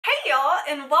y'all,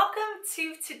 and welcome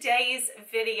to today's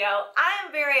video. I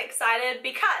am very excited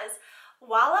because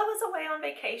while I was away on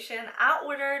vacation, I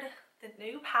ordered the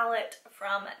new palette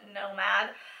from Nomad.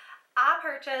 I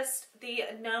purchased the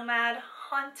Nomad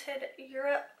Haunted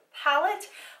Europe palette.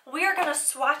 We are going to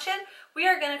swatch it. We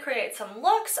are going to create some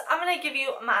looks. I'm going to give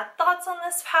you my thoughts on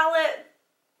this palette.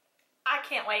 I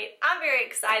can't wait. I'm very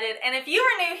excited. And if you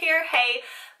are new here, hey,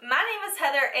 my name is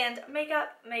Heather and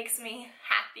makeup makes me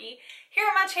happy. Here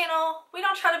on my channel, we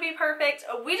don't try to be perfect.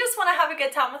 We just want to have a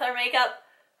good time with our makeup,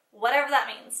 whatever that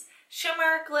means.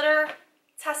 Shimmer, glitter,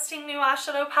 testing new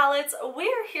eyeshadow palettes,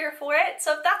 we're here for it.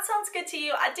 So if that sounds good to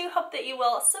you, I do hope that you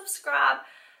will subscribe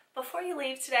before you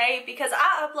leave today because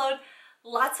I upload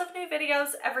lots of new videos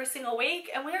every single week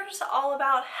and we're just all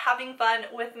about having fun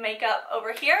with makeup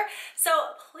over here. So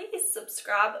please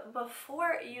subscribe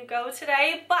before you go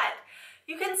today. But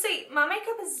you can see my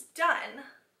makeup is done,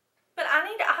 but I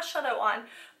need eyeshadow on.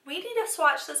 We need to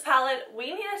swatch this palette. We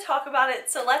need to talk about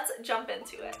it. So let's jump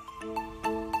into it.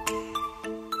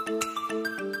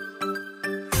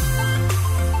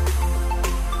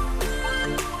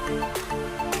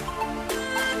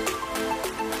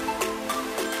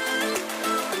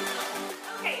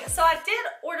 So I did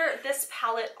order this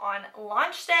palette on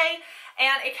launch day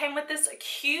and it came with this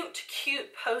cute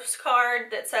postcard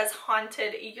that says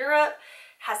Haunted Europe.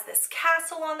 It has this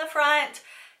castle on the front.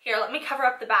 Here, let me cover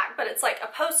up the back, but it's like a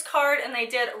postcard and they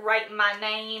did write my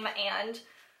name and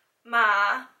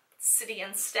my city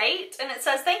and state. And it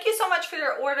says, "Thank you so much for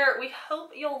your order. We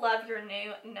hope you'll love your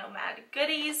new Nomad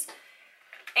goodies."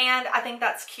 And I think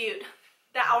that's cute.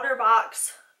 The outer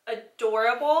box,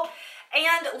 adorable.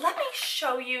 And let me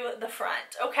show you the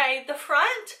front, okay? The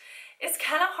front is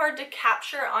kind of hard to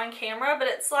capture on camera, but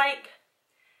it's like,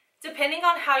 depending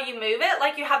on how you move it,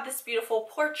 like you have this beautiful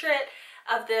portrait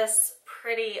of this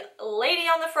pretty lady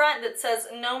on the front that says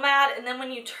Nomad, and then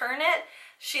when you turn it,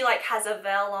 she like has a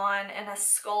veil on and a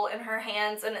skull in her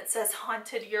hands and it says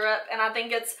Haunted Europe, and I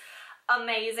think it's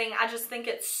amazing. I just think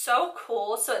it's so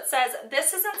cool. So it says,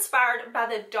 "This is inspired by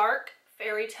the dark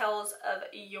fairy tales of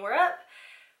Europe,"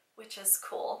 which is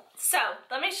cool. So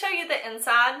let me show you the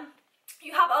inside.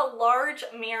 You have a large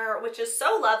mirror, which is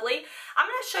so lovely. I'm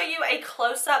going to show you a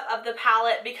close-up of the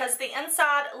palette because the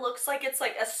inside looks like it's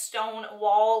like a stone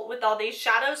wall with all these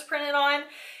shadows printed on.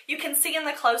 You can see in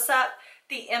the close-up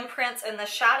the imprints and the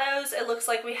shadows. It looks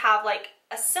like we have like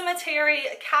a cemetery,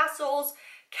 castles,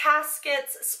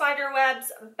 caskets, spider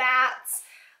webs, bats,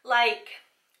 like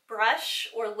brush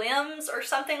or limbs or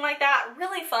something like that.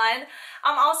 Really fun.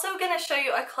 I'm also going to show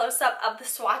you a close-up of the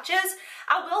swatches.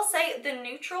 I will say the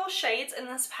neutral shades in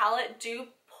this palette do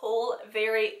pull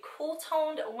very cool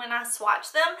toned when I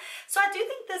swatch them. So I do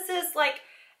think this is like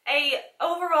a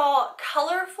overall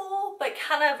colorful but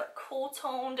kind of cool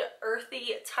toned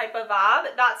earthy type of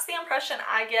vibe. That's the impression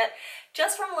I get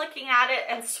just from looking at it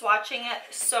and swatching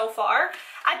it so far.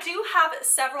 I do have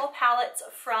several palettes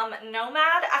from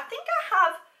Nomad. I think I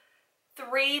have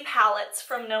 3 palettes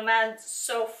from Nomad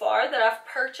so far that I've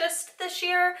purchased this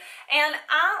year, and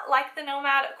I like the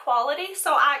Nomad quality,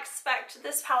 so I expect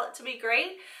this palette to be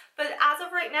great. But as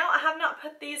of right now, I have not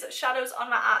put these shadows on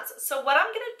my eyes. So what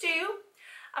I'm going to do,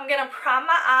 I'm going to prime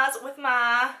my eyes with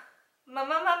my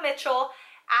MMMITCHEL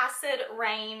Acid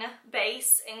Rain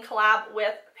base in collab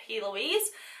with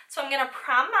P.LOUISE. So I'm going to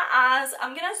prime my eyes,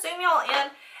 I'm going to zoom y'all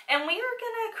in, and we are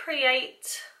going to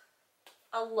create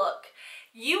a look.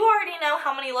 You already know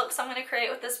how many looks I'm going to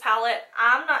create with this palette.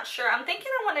 I'm not sure. I'm thinking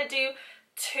I want to do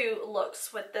 2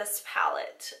 looks with this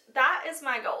palette. That is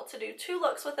my goal, to do 2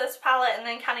 looks with this palette and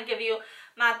then kind of give you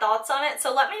my thoughts on it.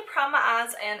 So let me prime my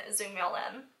eyes and zoom y'all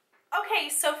in. Okay,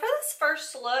 so for this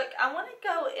first look, I want to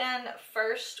go in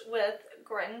first with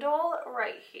Grindle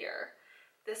right here.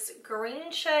 This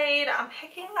green shade, I'm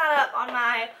picking that up on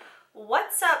my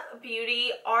What's Up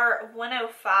Beauty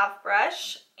R105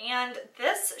 brush, and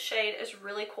this shade is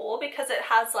really cool because it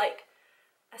has like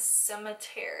a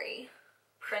cemetery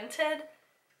printed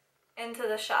into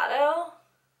the shadow,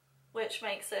 which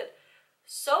makes it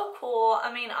so cool. I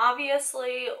mean,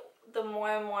 obviously the more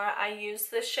and more I use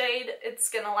this shade, it's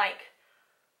gonna like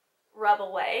rub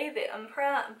away the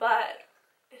imprint, but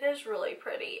it is really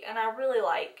pretty and I really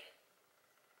like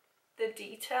the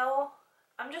detail.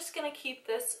 I'm just going to keep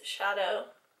this shadow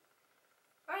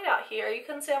right out here. You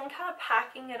can see I'm kind of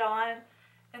packing it on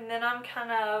and then I'm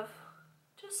kind of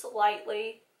just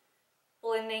lightly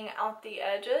blending out the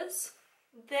edges.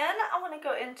 Then I want to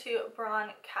go into Braun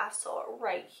Castle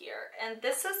right here. And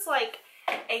this is like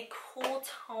a cool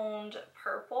toned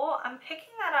purple. I'm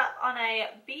picking that up on a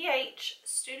BH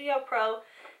Studio Pro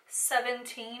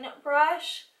 17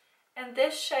 brush. And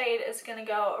this shade is going to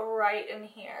go right in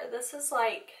here. This is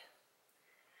like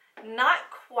not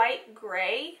quite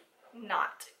gray,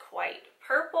 not quite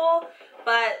purple,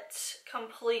 but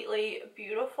completely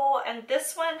beautiful. And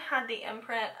this one had the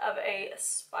imprint of a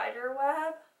spider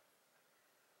web,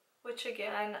 which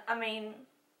again, I mean,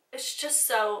 it's just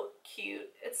so cute.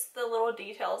 It's the little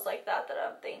details like that that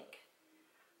I think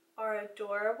are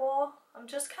adorable. I'm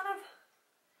just kind of,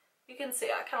 you can see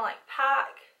I kind of like pack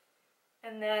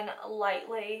and then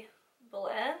lightly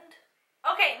blend.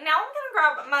 Okay, now I'm gonna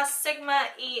grab my Sigma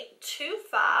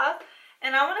E25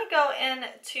 and I want to go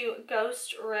into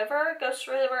Ghost River. Ghost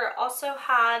River also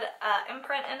had an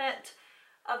imprint in it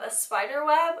of a spider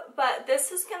web, but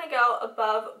this is gonna go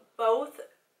above both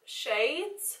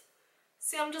shades.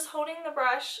 See, I'm just holding the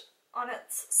brush on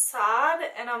its side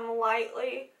and I'm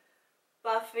lightly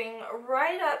buffing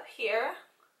right up here.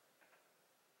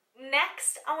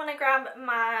 Next, I want to grab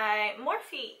my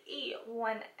Morphe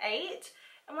E18,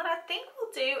 and what I think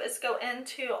we'll do is go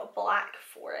into Black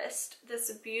Forest, this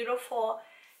beautiful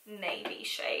navy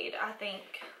shade. I think,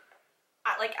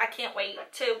 I can't wait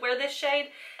to wear this shade.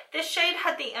 This shade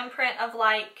had the imprint of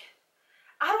like,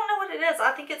 I don't know what it is.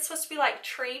 I think it's supposed to be like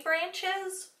tree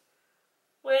branches,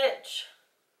 which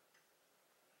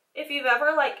if you've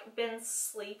ever like been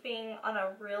sleeping on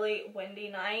a really windy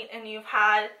night and you've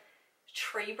had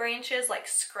tree branches like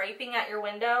scraping at your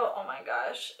window, oh my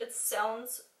gosh, it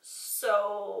sounds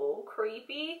so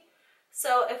creepy.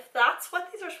 So if that's what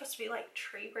these are supposed to be, like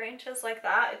tree branches like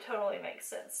that, it totally makes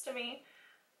sense to me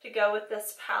to go with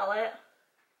this palette.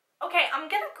 Okay, I'm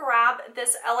gonna grab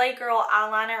this LA Girl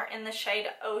eyeliner in the shade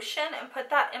Ocean and put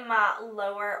that in my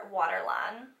lower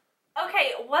waterline.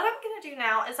 Okay, what I'm gonna do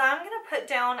now is I'm gonna put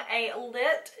down a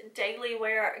Lit Daily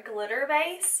Wear glitter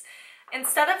base.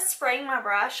 Instead of spraying my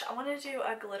brush, I want to do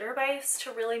a glitter base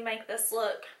to really make this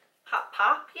look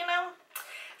pop, you know?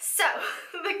 So,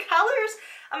 the colors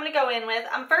I'm going to go in with,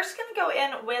 I'm first going to go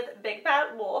in with Big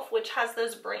Bad Wolf, which has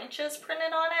those branches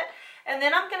printed on it. And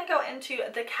then I'm going to go into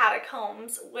the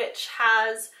Catacombs, which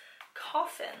has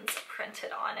coffins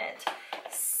printed on it.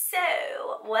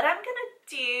 So, what I'm going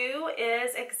to do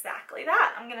is exactly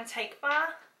that. I'm going to take my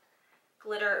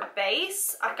glitter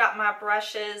base. I've got my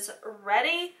brushes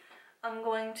ready. I'm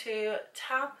going to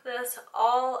tap this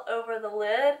all over the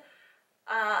lid,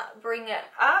 bring it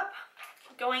up,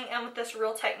 going in with this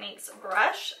Real Techniques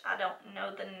brush. I don't know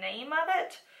the name of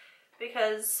it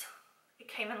because it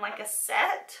came in like a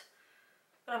set,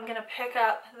 but I'm going to pick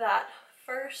up that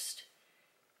first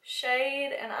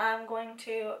shade and I'm going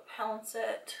to pounce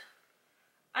it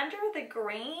under the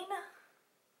green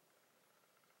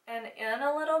and in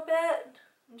a little bit.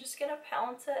 I'm just going to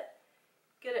pounce it,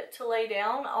 get it to lay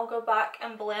down. I'll go back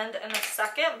and blend in a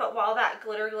second, but while that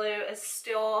glitter glue is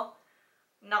still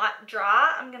not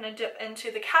dry, I'm going to dip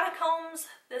into the Catacombs.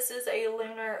 This is a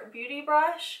Lunar Beauty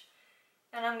brush,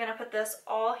 and I'm going to put this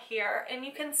all here. And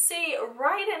you can see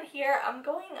right in here, I'm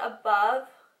going above,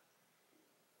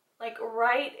 like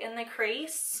right in the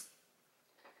crease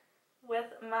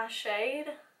with my shade.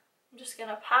 I'm just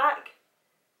going to pack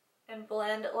and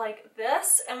blend like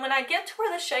this, and when I get to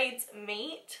where the shades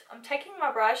meet, I'm taking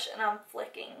my brush and I'm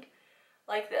flicking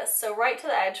like this. So right to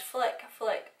the edge, flick,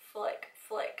 flick, flick,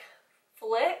 flick,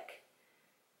 flick,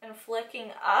 and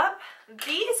flicking up.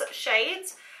 These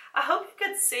shades, I hope you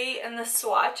could see in the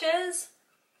swatches,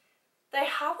 they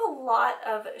have a lot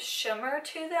of shimmer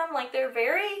to them. Like they're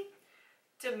very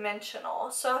dimensional.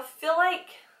 So I feel like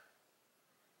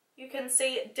you can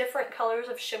see different colors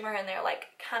of shimmer in there, like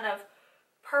kind of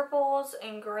purples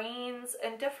and greens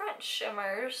and different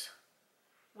shimmers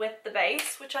with the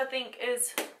base, which I think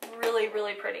is really,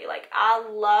 really pretty. Like I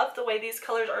love the way these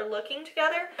colors are looking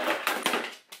together.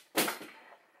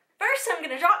 First, I'm going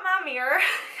to drop my mirror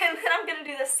and then I'm going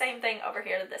to do the same thing over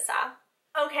here to this side.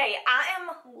 Okay, I am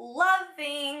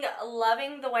loving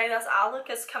the way this eye look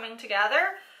is coming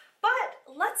together,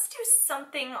 but let's do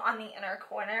something on the inner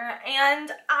corner.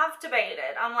 And I've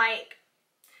debated. I'm like,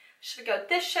 should I go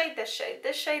this shade, this shade,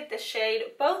 this shade, this shade?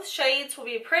 Both shades will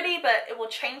be pretty, but it will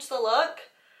change the look.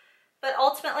 But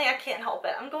ultimately, I can't help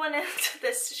it. I'm going into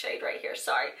this shade right here.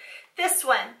 Sorry. This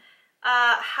one,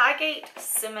 Highgate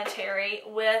Cemetery,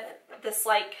 with this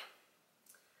like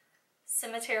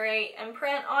cemetery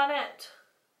imprint on it.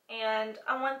 And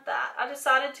I want that. I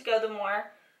decided to go the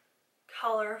more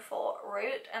colorful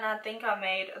route, and I think I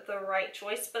made the right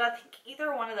choice. But I think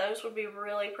either one of those would be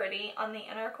really pretty on the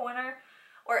inner corner.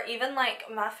 Or even like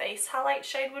my face highlight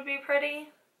shade would be pretty.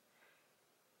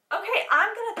 Okay,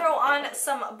 I'm going to throw on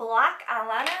some black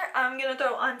eyeliner. I'm going to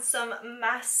throw on some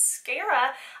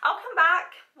mascara. I'll come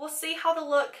back. We'll see how the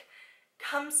look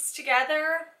comes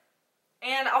together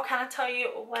and I'll kind of tell you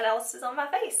what else is on my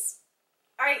face.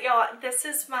 Alright y'all, this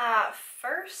is my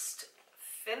first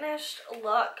finished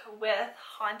look with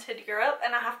Haunted Europe,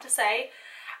 and I have to say,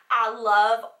 I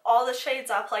love all the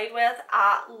shades I played with.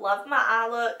 I love my eye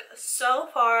look. So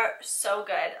far, so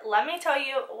good. Let me tell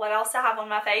you what else I have on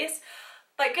my face.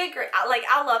 But good grief,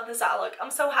 I love this eye look.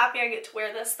 I'm so happy I get to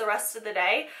wear this the rest of the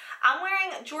day. I'm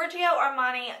wearing Giorgio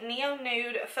Armani Neo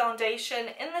Nude Foundation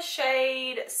in the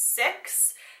shade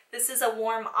 6. This is a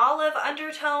warm olive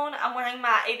undertone. I'm wearing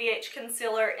my ABH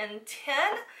concealer in 10.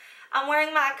 I'm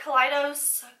wearing my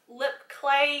KALEIDOS lip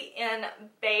clay in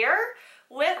Bear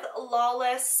with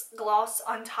Lawless gloss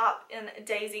on top in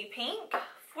Daisy Pink.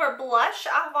 For blush,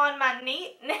 I have on my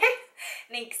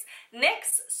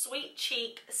NYX Sweet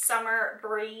Cheek Summer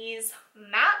Breeze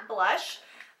Matte Blush,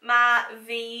 my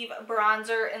VIEVE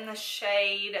bronzer in the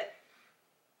shade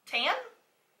Tan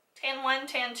 1,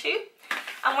 Tan 2.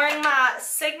 I'm wearing my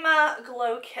Sigma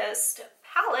Glow Kissed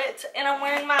palette, and I'm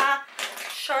wearing my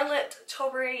Charlotte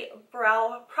Tilbury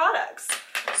brow products.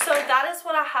 So that is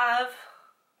what I have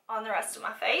on the rest of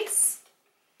my face.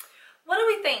 What do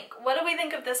we think? What do we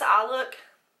think of this eye look?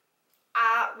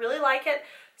 I really like it.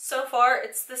 So far,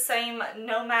 it's the same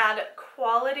Nomad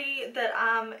quality that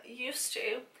I'm used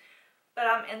to, but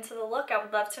I'm into the look. I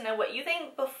would love to know what you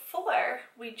think before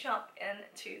we jump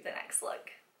into the next look.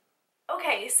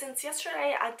 Okay, since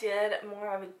yesterday I did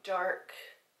more of a dark,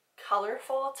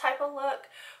 colorful type of look,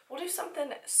 we'll do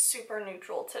something super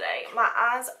neutral today. My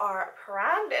eyes are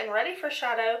primed and ready for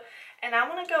shadow, and I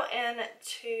want to go in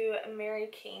to Mary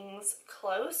King's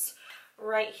Close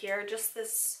right here, just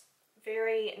this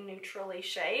very neutrally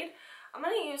shade. I'm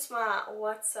going to use my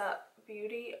What's Up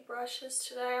Beauty brushes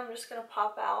today. I'm just going to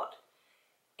pop out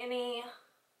any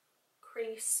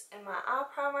crease in my eye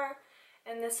primer,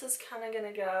 and this is kind of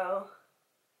going to go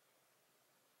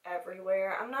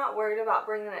everywhere. I'm not worried about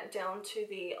bringing it down to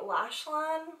the lash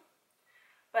line,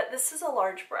 but this is a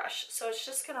large brush, so it's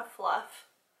just going to fluff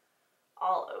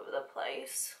all over the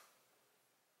place.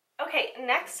 Okay,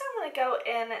 next I'm going to go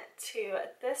into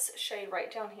this shade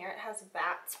right down here. It has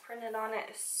bats printed on it.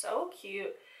 It's so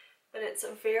cute, but it's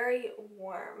very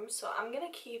warm, so I'm going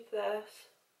to keep this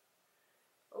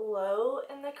low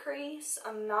in the crease.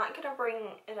 I'm not going to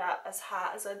bring it up as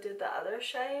high as I did the other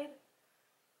shade.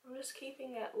 I'm just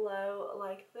keeping it low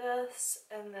like this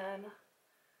and then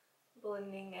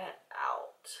blending it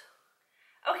out.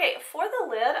 Okay, for the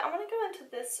lid, I'm going to go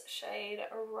into this shade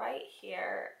right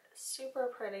here. Super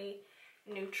pretty,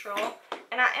 neutral.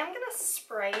 And I am going to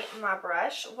spray my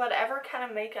brush. Whatever kind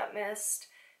of makeup mist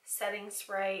setting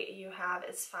spray you have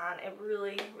is fine. It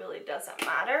really, really doesn't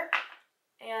matter.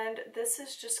 And this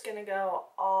is just going to go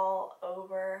all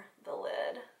over the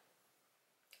lid.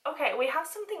 Okay, we have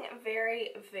something very,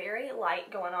 very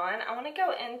light going on. I want to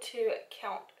go into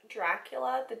Count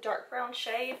Dracula, the dark brown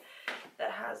shade that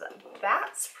has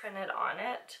bats printed on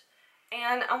it.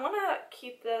 And I want to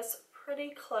keep this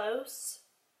pretty close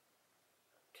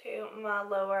to my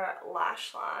lower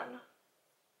lash line.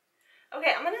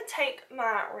 Okay, I'm going to take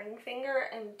my ring finger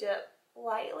and dip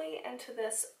lightly into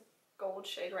this gold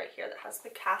shade right here that has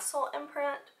the castle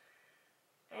imprint.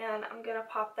 And I'm going to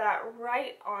pop that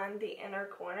right on the inner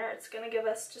corner. It's going to give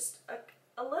us just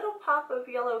a little pop of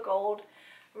yellow gold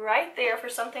right there for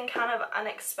something kind of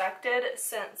unexpected,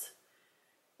 since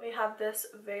we have this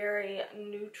very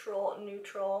neutral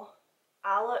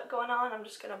eye look going on. I'm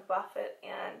just going to buff it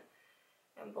in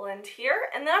and blend here.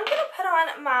 And then I'm going to put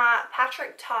on my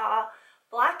Patrick Ta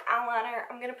black eyeliner.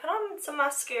 I'm going to put on some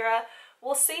mascara.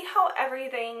 We'll see how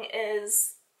everything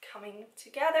is coming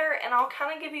together, and I'll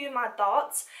kind of give you my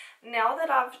thoughts now that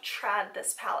I've tried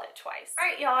this palette twice.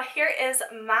 Alright y'all, here is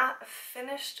my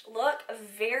finished look.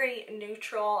 Very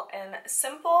neutral and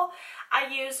simple. I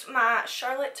used my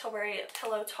Charlotte Tilbury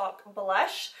Pillow Talk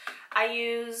blush. I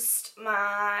used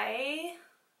my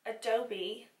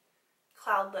Adobe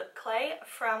Cloud Lip Clay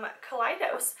from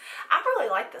KALEIDOS. I really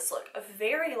like this look.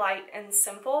 Very light and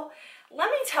simple. Let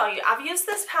me tell you, I've used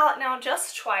this palette now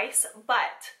just twice,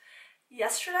 but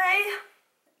yesterday,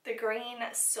 the green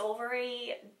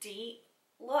silvery deep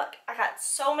look, I got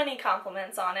so many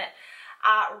compliments on it.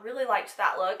 I really liked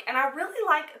that look, and I really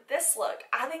like this look.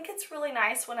 I think it's really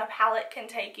nice when a palette can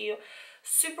take you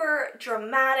super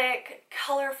dramatic,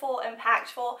 colorful,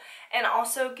 impactful, and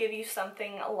also give you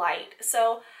something light.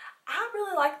 So I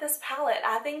really like this palette.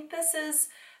 I think this is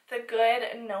the good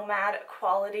Nomad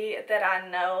quality that I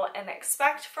know and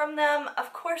expect from them.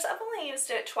 Of course, I've only used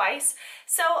it twice.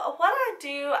 So what I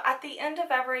do at the end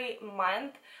of every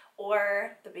month,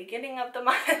 or the beginning of the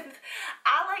month,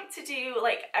 I like to do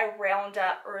like a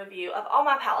roundup review of all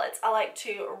my palettes. I like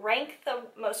to rank the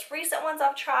most recent ones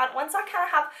I've tried. Once I kind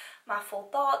of have my full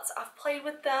thoughts, I've played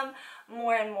with them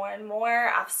more and more and more,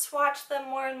 I've swatched them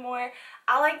more and more,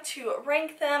 I like to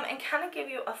rank them and kind of give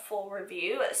you a full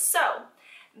review. So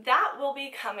that will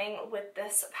be coming with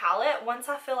this palette once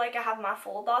I feel like I have my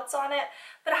full thoughts on it.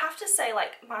 But I have to say,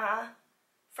 like, my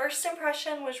first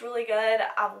impression was really good.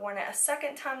 I've worn it a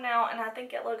second time now and I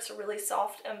think it looks really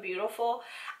soft and beautiful.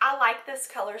 I like this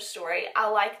color story. I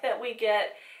like that we get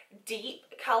deep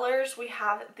colors. We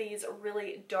have these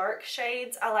really dark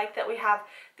shades. I like that we have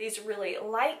these really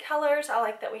light colors. I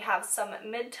like that we have some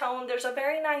mid-tone. There's a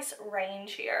very nice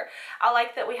range here. I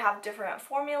like that we have different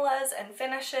formulas and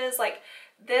finishes. Like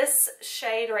this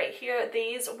shade right here,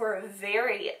 these were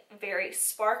very, very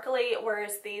sparkly,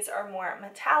 whereas these are more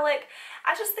metallic.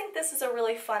 I just think this is a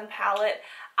really fun palette.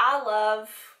 I love,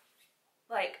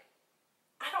 like,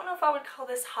 I don't know if I would call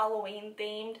this Halloween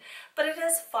themed, but it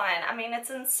is fun. I mean,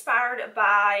 it's inspired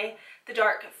by the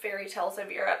dark fairy tales of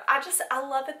Europe. I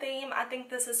love a theme. I think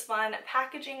this is fun.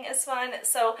 Packaging is fun.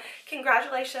 So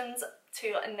congratulations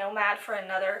to Nomad for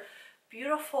another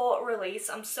beautiful release.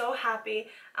 I'm so happy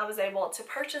I was able to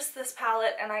purchase this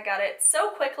palette and I got it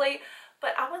so quickly.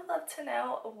 But I would love to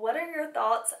know, what are your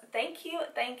thoughts? Thank you,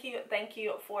 thank you, thank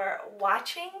you for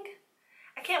watching.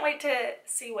 I can't wait to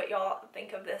see what y'all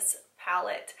think of this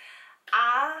palette.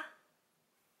 I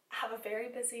have a very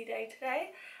busy day today.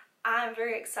 I'm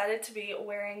very excited to be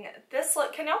wearing this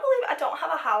look. Can y'all believe I don't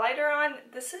have a highlighter on?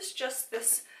 This is just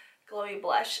this glowy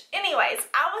blush. Anyways,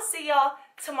 I will see y'all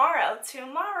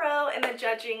tomorrow in the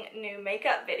judging new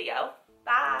makeup video.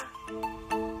 Bye.